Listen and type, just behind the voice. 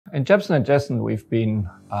In Jebsen Jessen, we've been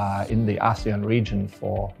in the ASEAN region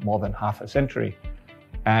for more than half a century.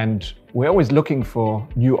 And we're always looking for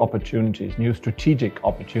new opportunities, new strategic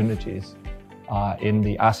opportunities in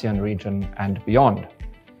the ASEAN region and beyond.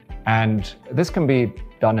 And this can be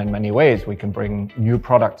done in many ways. We can bring new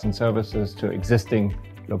products and services to existing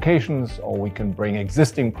locations, or we can bring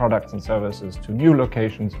existing products and services to new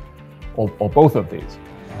locations, or both of these.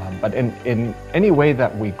 But in any way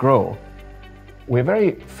that we grow, we're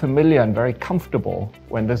very familiar and very comfortable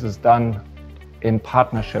when this is done in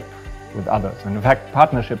partnership with others. And in fact,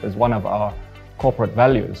 partnership is one of our corporate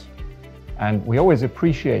values. And we always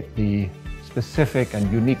appreciate the specific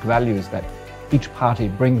and unique values that each party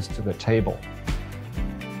brings to the table.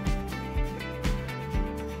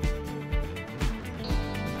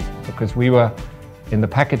 Because we were, in the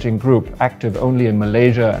packaging group, active only in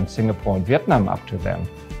Malaysia and Singapore and Vietnam up to then.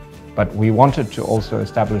 But we wanted to also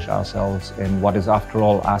establish ourselves in what is, after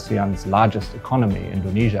all, ASEAN's largest economy,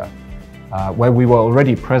 Indonesia, where we were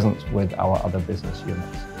already present with our other business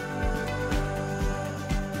units.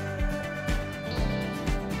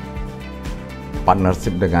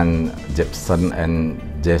 Partnership dengan Jebsen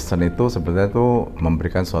Jessen itu sebenarnya itu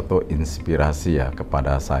memberikan suatu inspirasi ya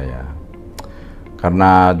kepada saya.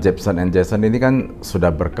 Karena Jebsen Jessen ini kan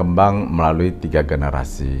sudah berkembang melalui 3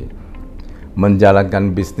 generasi.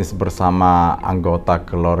 Menjalankan bisnis bersama anggota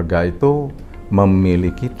keluarga itu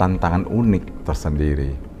memiliki tantangan unik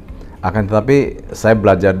tersendiri. Akan tetapi saya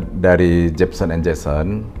belajar dari Jebsen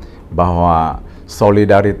Jessen bahwa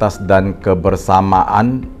solidaritas dan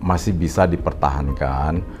kebersamaan masih bisa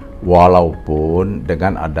dipertahankan walaupun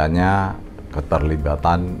dengan adanya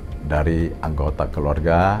keterlibatan dari anggota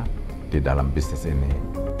keluarga di dalam bisnis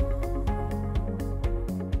ini.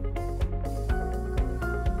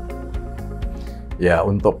 Ya,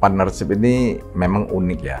 untuk partnership ini memang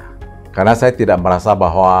unik ya. Karena saya tidak merasa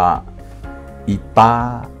bahwa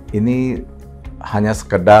ITA ini hanya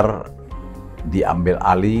sekedar diambil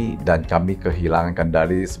alih dan kami kehilangan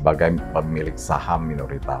kendali sebagai pemilik saham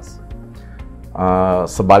minoritas.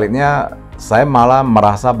 Sebaliknya, saya malah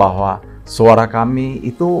merasa bahwa suara kami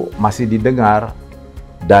itu masih didengar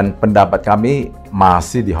dan pendapat kami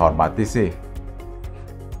masih dihormati sih.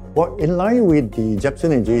 Well, in line with the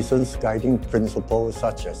Jebsen Jessen's guiding principles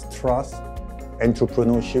such as trust,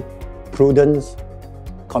 entrepreneurship, prudence,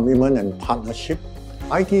 commitment, and partnership,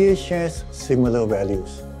 ITA shares similar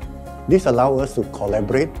values. This allows us to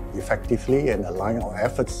collaborate effectively and align our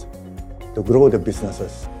efforts to grow the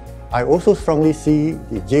businesses. I also strongly see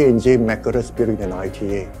the J&J Mackerel spirit in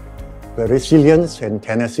ITA, where resilience and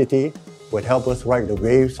tenacity would help us ride the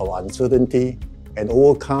waves of uncertainty and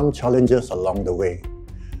overcome challenges along the way.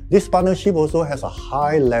 This partnership also has a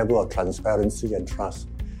high level of transparency and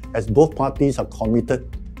trust, as both parties are committed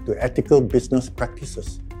to ethical business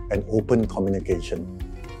practices and open communication.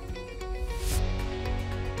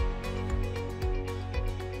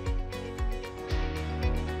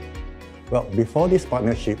 Well, before this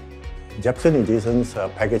partnership, Jebsen Jessen's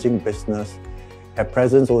packaging business had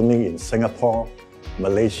presence only in Singapore,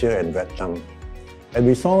 Malaysia, and Vietnam. And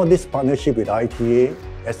we saw this partnership with ITA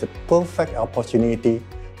as the perfect opportunity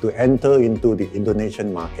to enter into the Indonesian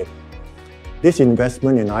market. This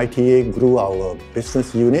investment in ITA grew our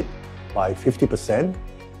business unit by 50%,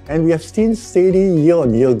 and we have seen steady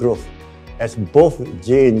year-on-year growth as both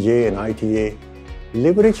J&J and ITA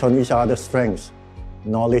leverage on each other's strengths,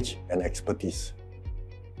 knowledge, and expertise.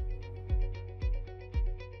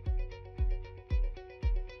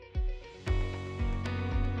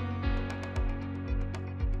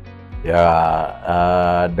 Ya,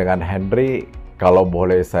 dengan Henry, kalau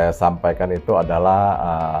boleh saya sampaikan itu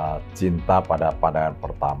adalah cinta pada pandangan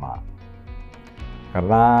pertama.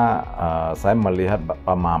 Karena saya melihat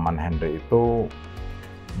pemahaman Henry itu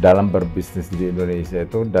dalam berbisnis di Indonesia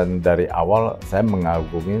itu, dan dari awal saya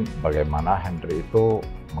mengagumi bagaimana Henry itu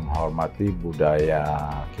menghormati budaya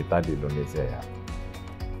kita di Indonesia ya.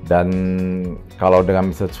 Dan kalau dengan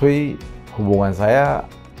Mr. Cui, hubungan saya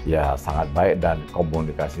ya sangat baik dan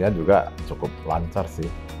komunikasinya juga cukup lancar sih.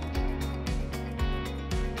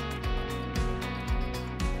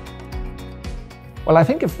 Well, I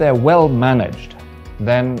think if they're well managed,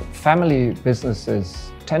 then family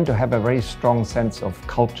businesses tend to have a very strong sense of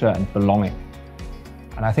culture and belonging.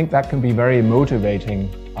 And I think that can be very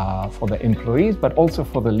motivating for the employees, but also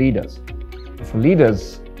for the leaders. For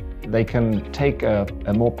leaders, they can take a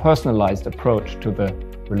more personalized approach to the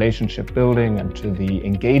relationship building and to the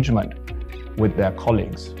engagement with their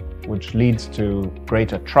colleagues, which leads to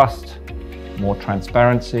greater trust, more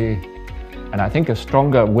transparency, and I think a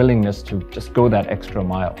stronger willingness to just go that extra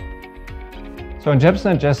mile. So in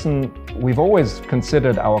Jebsen Jessen, we've always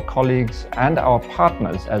considered our colleagues and our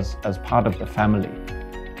partners as part of the family.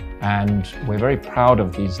 And we're very proud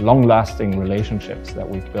of these long-lasting relationships that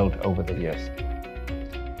we've built over the years.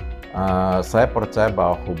 Saya percaya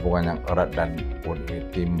bahwa hubungan yang erat dan unik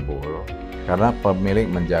timbul karena pemilik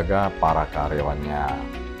menjaga para karyawannya.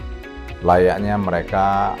 Layaknya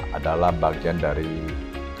mereka adalah bagian dari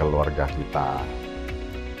keluarga kita.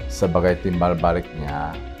 Sebagai timbal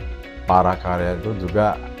baliknya, para karyawan itu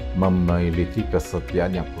juga memiliki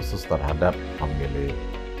kesetiaan yang khusus terhadap pemilik.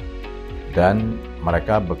 Dan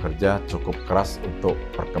mereka bekerja cukup keras untuk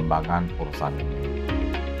perkembangan perusahaan ini.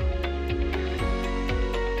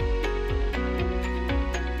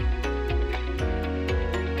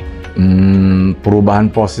 Perubahan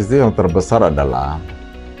positif yang terbesar adalah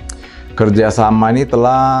kerjasama ini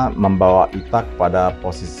telah membawa ITA pada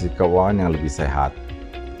posisi keuangan yang lebih sehat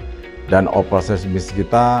dan operasi bisnis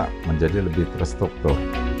kita menjadi lebih terstruktur.